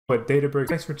What Databricks.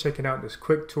 Thanks for checking out this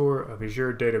quick tour of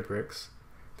Azure Databricks.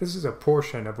 This is a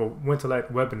portion of a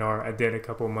Wintellect webinar I did a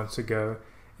couple of months ago,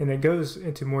 and it goes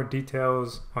into more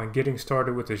details on getting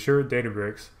started with Azure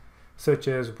Databricks, such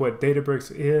as what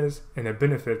Databricks is and the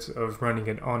benefits of running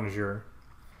it on Azure.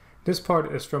 This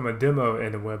part is from a demo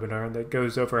in the webinar that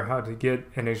goes over how to get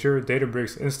an Azure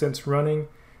Databricks instance running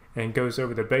and goes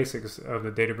over the basics of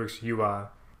the Databricks UI.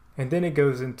 And then it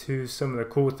goes into some of the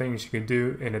cool things you can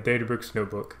do in a Databricks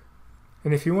notebook.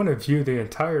 And if you want to view the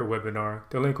entire webinar,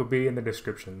 the link will be in the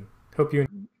description. Hope you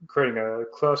enjoy creating a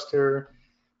cluster,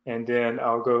 and then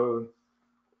I'll go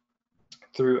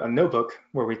through a notebook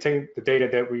where we take the data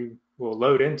that we will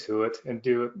load into it and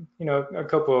do a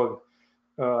couple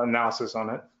of analysis on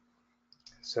it.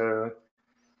 So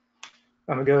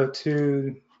I'm gonna go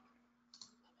to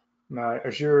my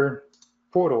Azure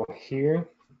portal here.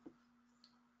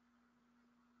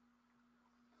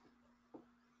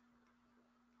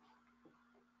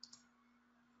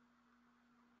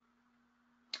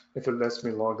 If it lets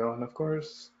me log on, of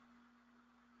course.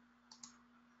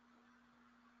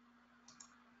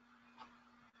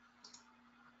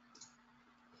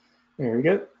 There we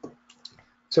go.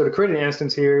 So to create an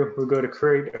instance here, we'll go to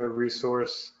create a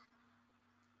resource.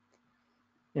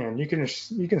 And you can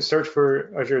search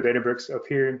for Azure Databricks up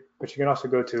here, but you can also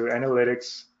go to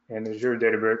Analytics and Azure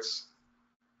Databricks.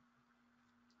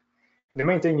 The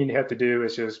main thing you have to do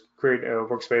is just create a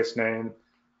workspace name.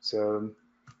 So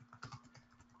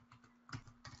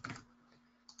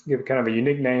give it kind of a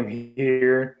unique name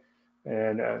here,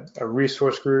 and a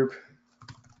resource group,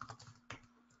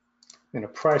 and a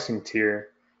pricing tier.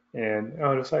 And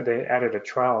oh, it looks like they added a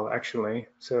trial actually,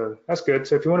 so that's good.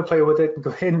 So if you want to play with it,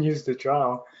 go ahead and use the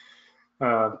trial.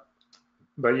 But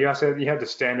you have the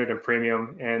standard and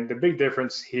premium, and the big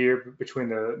difference here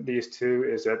between these two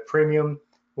is that premium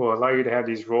will allow you to have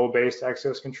these role-based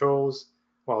access controls,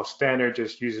 while standard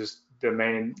just uses the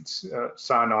main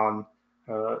sign-on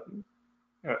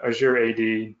Azure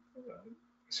AD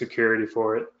security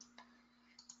for it.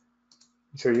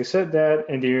 So you set that,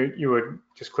 and you would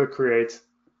just click create,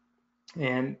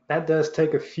 and that does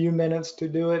take a few minutes to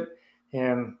do it.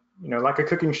 And like a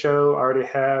cooking show, I already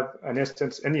have an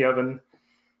instance in the oven,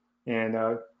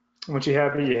 and once you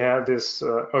have it, you have this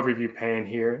overview pane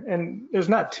here, and there's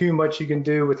not too much you can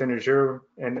do within Azure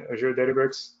and Azure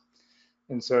Databricks.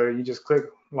 And so you just click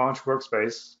launch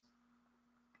workspace.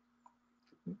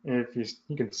 And if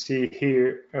you can see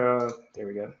here, there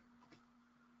we go.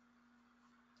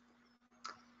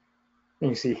 And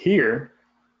you see here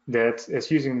that it's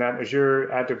using that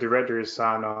Azure Active Directory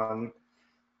sign on.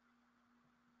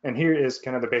 And here is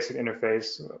kind of the basic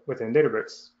interface within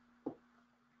Databricks.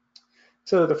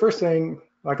 So the first thing,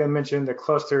 like I mentioned, the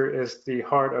cluster is the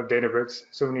heart of Databricks.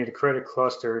 So we need to create a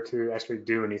cluster to actually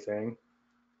do anything.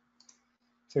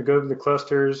 So go to the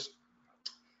clusters,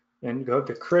 and go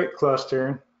to create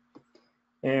cluster,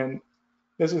 and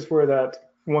this is where that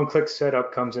one-click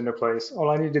setup comes into place. All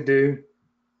I need to do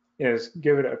is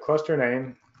give it a cluster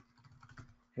name,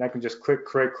 and I can just click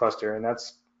create cluster, and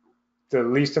that's the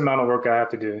least amount of work I have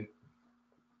to do.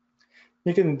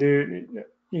 You can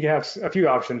have a few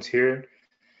options here.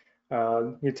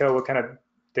 You tell what kind of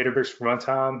Databricks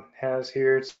runtime has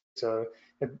here. So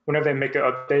whenever they make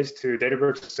updates to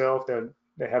Databricks itself,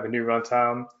 they have a new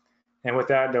runtime. And with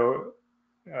that, they'll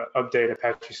update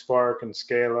Apache Spark and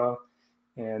Scala,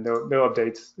 and they'll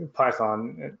update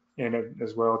Python in it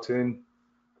as well too.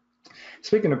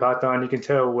 Speaking of Python, you can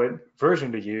tell what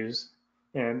version to use.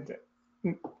 And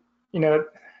I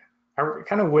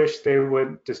kind of wish they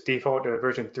would just default to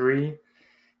version 3.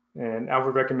 And I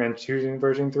would recommend choosing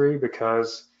version 3,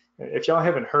 because if y'all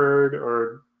haven't heard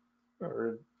or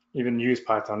even used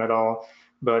Python at all,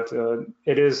 but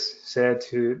it is said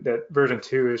that version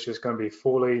 2 is just going to be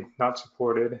fully not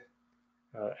supported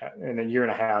in a year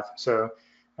and a half. So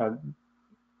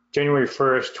January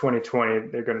 1st, 2020,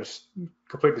 they're going to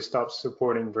completely stop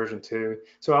supporting version 2.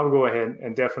 So I'll go ahead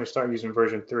and definitely start using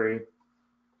version 3,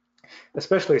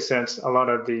 especially since a lot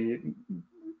of the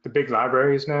big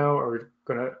libraries now are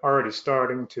already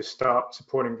starting to stop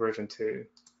supporting version 2.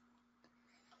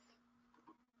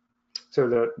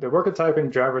 So the worker type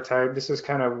and driver type, this is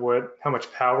kind of how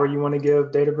much power you want to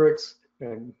give Databricks,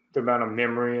 and the amount of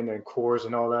memory and then cores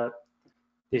and all that.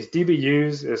 These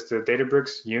DBUs is the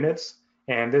Databricks units,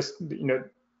 and this,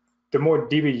 the more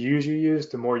DBUs you use,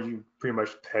 the more you pretty much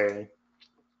pay. And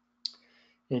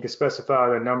you can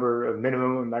specify the number of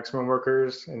minimum and maximum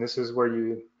workers, and this is where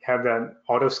you have that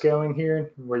auto scaling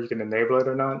here, where you can enable it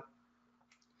or not.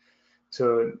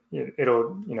 So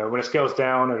it'll, when it scales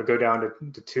down, it'll go down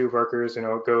to 2 workers, and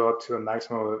it'll go up to a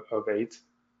maximum of 8.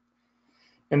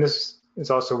 And this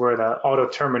is also where the auto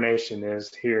termination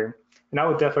is here. And I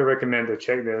would definitely recommend to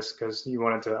check this because you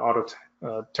want it to auto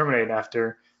terminate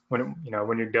after when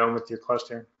you're done with your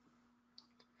cluster.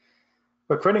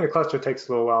 But creating a cluster takes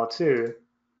a little while too.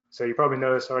 So you probably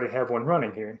notice I already have one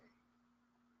running here.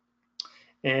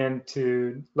 And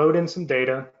to load in some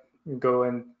data, you go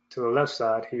into the left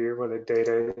side here where the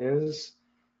data is.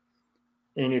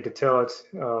 And you need to tell it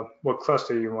what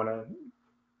cluster you want to.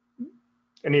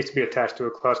 It needs to be attached to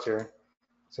a cluster.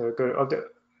 So go to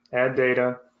add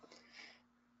data,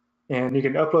 and you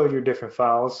can upload your different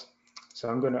files. So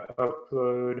I'm going to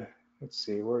upload. Let's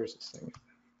see, where is this thing?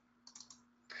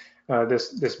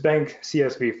 This bank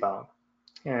CSV file,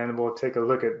 and we'll take a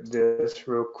look at this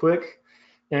real quick.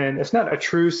 And it's not a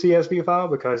true CSV file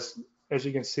because, as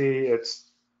you can see,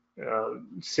 it's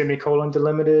semicolon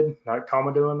delimited, not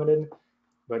comma delimited,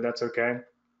 but that's okay.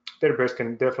 Databricks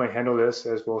can definitely handle this,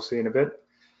 as we'll see in a bit.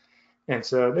 And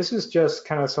so this is just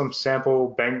kind of some sample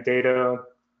bank data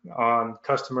on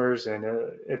customers, and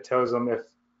it tells them if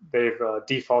they've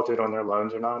defaulted on their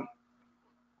loans or not.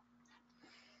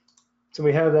 So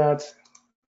we have that.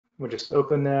 We'll just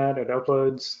open that. It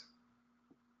uploads.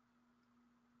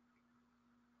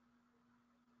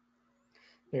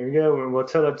 There we go. And we'll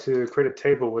tell it to create a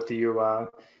table with the UI.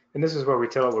 And this is where we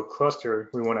tell it what cluster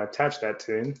we want to attach that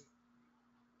to.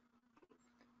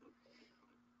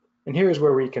 And here's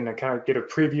where we can kind of get a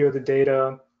preview of the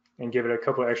data and give it a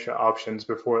couple of extra options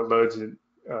before it loads it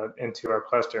into our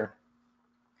cluster.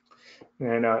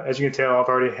 And as you can tell, I've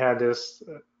already had this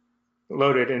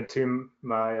loaded into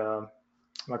my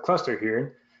my cluster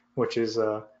here, which is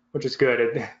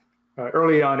good.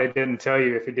 Early on, it didn't tell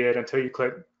you if it did until you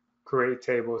click create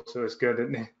table, so it's good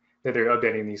that they're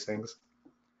updating these things.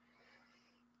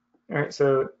 All right,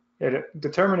 so it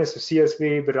determined it's a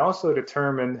CSV, but it also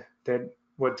determined that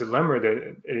what delimiter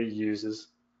that it uses.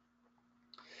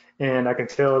 And I can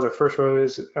tell the first row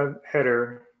is a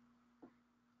header,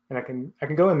 and I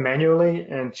can go in manually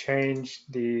and change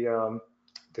the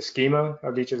schema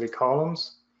of each of the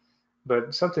columns.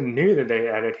 But something new that they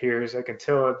added here is I can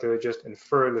tell it to just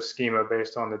infer the schema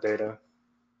based on the data.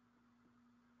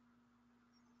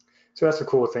 So that's a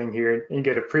cool thing here. You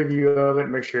get a preview of it,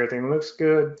 make sure everything looks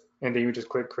good, and then you just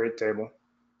click create table.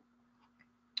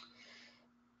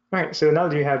 All right, so now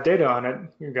that you have data on it,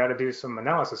 you've got to do some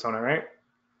analysis on it, right?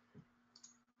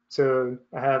 So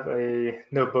I have a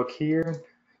notebook here,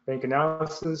 bank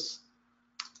analysis,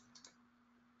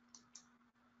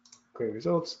 create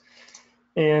results,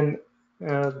 and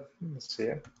let's see.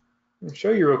 I'll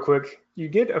show you real quick. You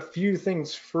get a few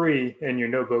things free in your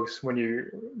notebooks when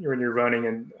you're running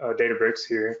in Databricks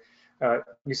here.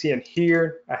 You see in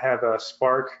here, I have a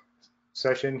Spark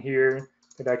session here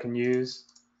that I can use.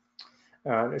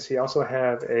 Let's see, I also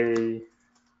have a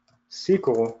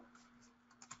SQL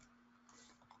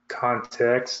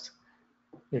context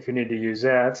if you need to use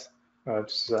that,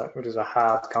 which is a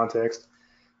Hive context.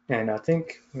 And I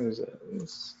think, what is it?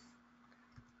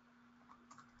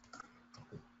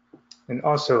 And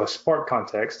also a Spark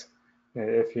context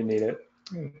if you need it.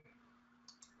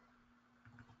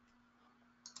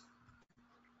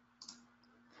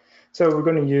 So we're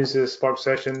going to use this Spark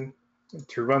session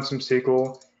to run some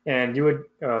SQL, and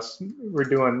we're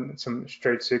doing some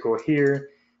straight SQL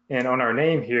here, and on our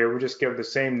name here, we just give the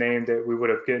same name that we would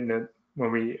have gotten it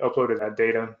when we uploaded that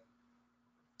data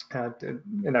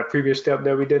in that previous step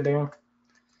that we did there.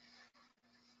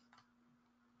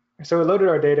 So we loaded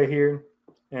our data here,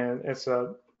 and it's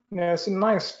a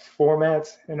nice format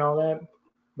and all that,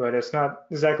 but it's not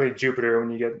exactly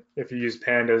Jupyter if you use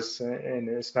pandas, and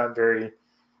it's not very.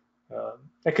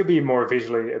 It could be more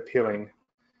visually appealing,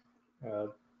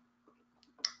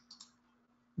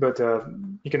 but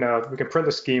we can print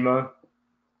the schema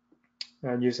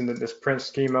using this print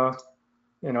schema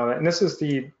and all that. And this is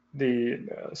the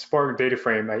Spark data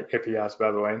frame APIs,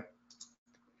 by the way.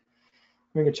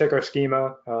 We can check our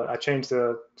schema. I changed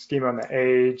the schema on the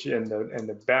age and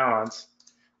the balance,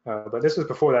 but this was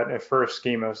before that infer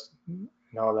schemas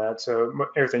and all that. So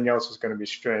everything else is going to be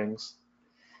strings.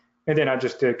 And then I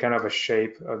just did kind of a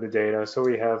shape of the data. So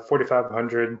we have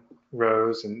 4,500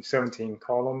 rows and 17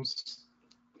 columns.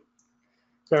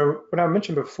 So what I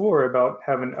mentioned before about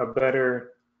having a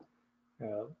better,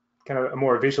 kind of a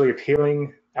more visually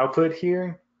appealing output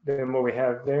here than what we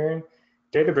have there,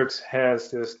 Databricks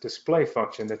has this display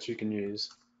function that you can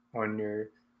use on your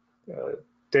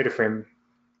data frame.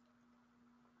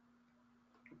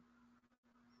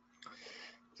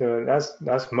 So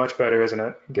that's much better, isn't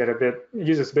it? It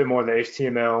uses a bit more of the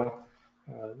HTML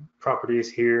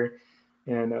properties here,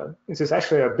 and this is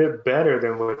actually a bit better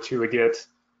than what you would get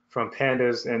from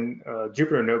pandas and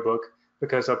Jupyter Notebook,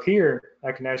 because up here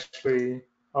I can actually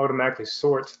automatically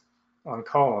sort on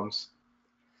columns.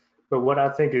 But what I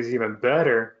think is even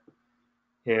better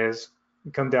is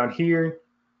come down here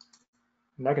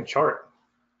and I can chart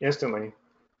instantly.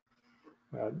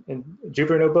 In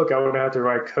Jupyter Notebook, I would have to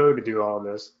write code to do all of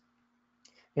this.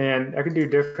 And I can do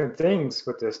different things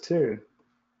with this too.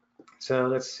 So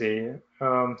let's see,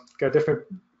 got different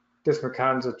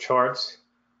kinds of charts.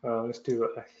 Let's do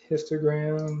a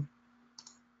histogram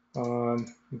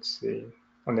on, let's see,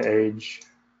 on the age.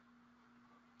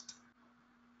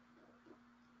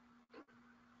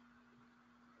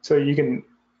 So you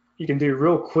can do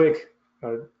real quick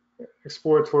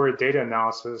exploratory data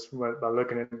analysis by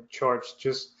looking at the charts,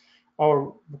 just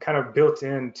all kind of built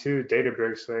into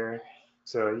Databricks there.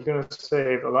 So you're going to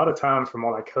save a lot of time from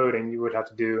all that coding you would have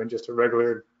to do in just a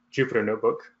regular Jupyter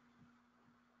Notebook.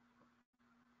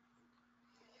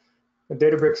 The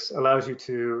Databricks allows you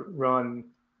to run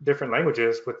different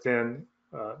languages within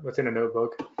a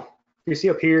notebook. You see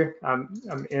up here, I'm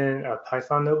in a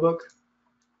Python notebook,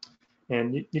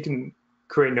 and you can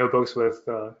create notebooks with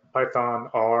Python,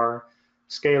 R,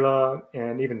 Scala,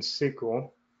 and even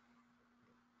SQL.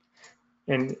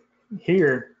 And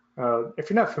here, if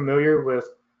you're not familiar with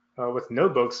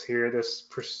notebooks here, this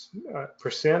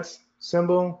percent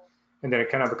symbol, and then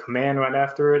kind of a command right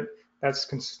after it, that's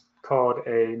called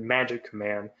a magic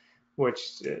command,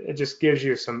 which it just gives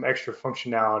you some extra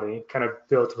functionality kind of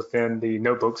built within the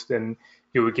notebooks than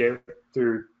you would get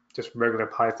through just regular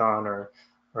Python or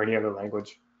any other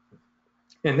language.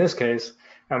 In this case,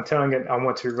 I'm telling it I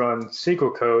want to run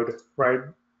SQL code right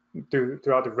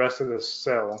throughout the rest of the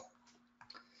cell.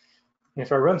 And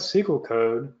if I run SQL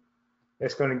code,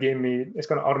 it's going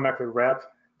to automatically wrap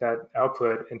that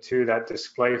output into that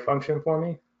display function for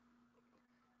me.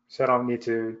 So I don't need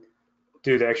to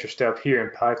do the extra step here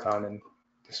in Python and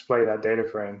display that data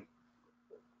frame.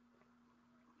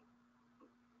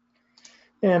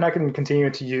 And I can continue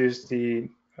to use the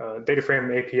data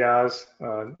frame APIs,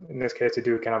 in this case to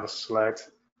do kind of a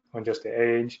select on just the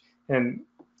age. And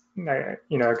I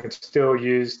can still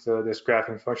use this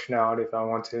graphing functionality if I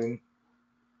want to.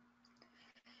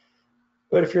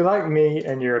 But if you're like me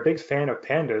and you're a big fan of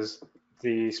pandas,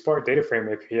 the Spark Data Frame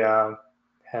API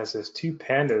has this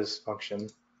toPandas function,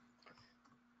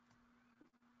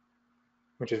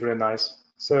 which is really nice.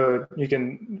 So you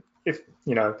can, if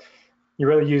you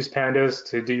really use pandas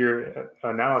to do your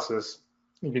analysis,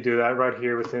 you can do that right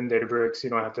here within Databricks.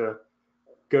 You don't have to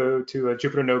go to a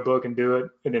Jupyter Notebook and do it,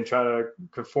 and then try to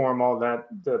conform all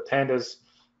the pandas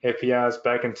APIs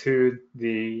back into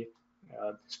the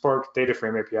Spark Data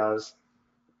Frame APIs.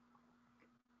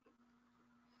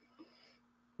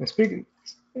 And speaking,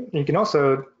 you can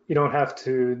also, you don't have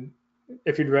to,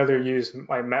 if you'd rather use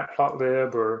like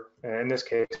Matplotlib or in this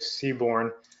case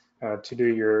Seaborn to do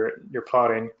your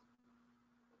plotting,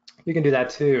 you can do that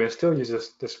too and still use this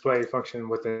display function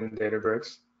within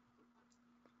Databricks.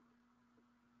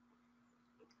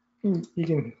 You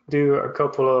can do a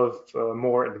couple of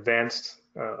more advanced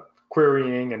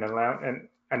querying and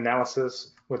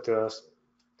analysis with the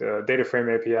data frame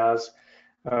APIs.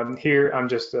 Here I'm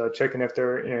just checking if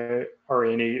there are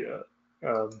any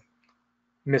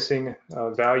missing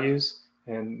values,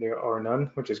 and there are none,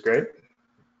 which is great.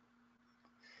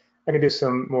 I can do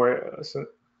some more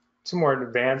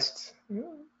advanced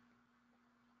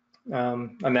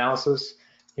analysis.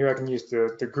 Here I can use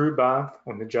the group by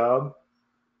on the job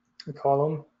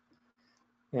column,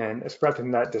 and it's wrapped in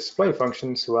that display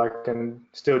function, so I can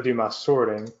still do my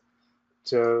sorting.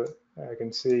 So I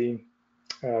can see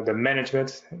the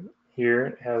management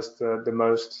here has the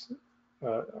most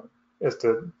is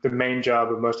the main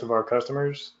job of most of our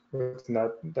customers within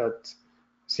that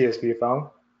CSV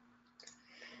file.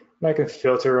 And I can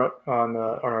filter on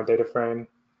our data frame.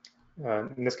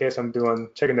 In this case, I'm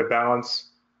checking the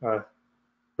balance,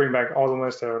 bring back all the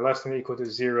ones that are less than or equal to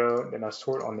 0, then I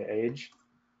sort on the age.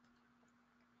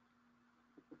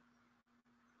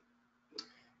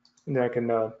 And then I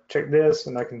can check this,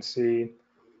 and I can see,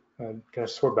 kind of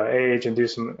sort by age and do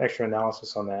some extra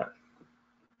analysis on that.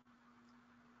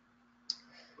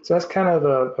 So that's kind of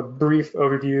a brief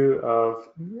overview of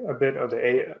a bit of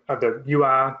the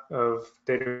UI of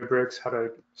Databricks, how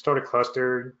to start a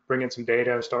cluster, bring in some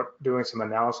data, and start doing some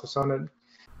analysis on it.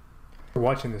 For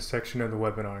watching this section of the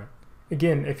webinar.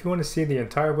 Again, if you want to see the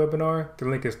entire webinar, the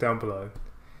link is down below.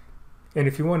 And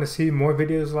if you want to see more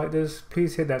videos like this,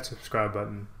 please hit that subscribe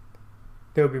button.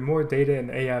 There will be more data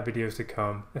and AI videos to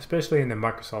come, especially in the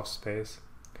Microsoft space.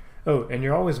 Oh, and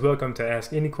you're always welcome to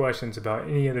ask any questions about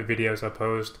any of the videos I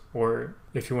post, or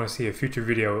if you want to see a future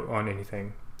video on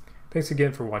anything. Thanks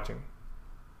again for watching.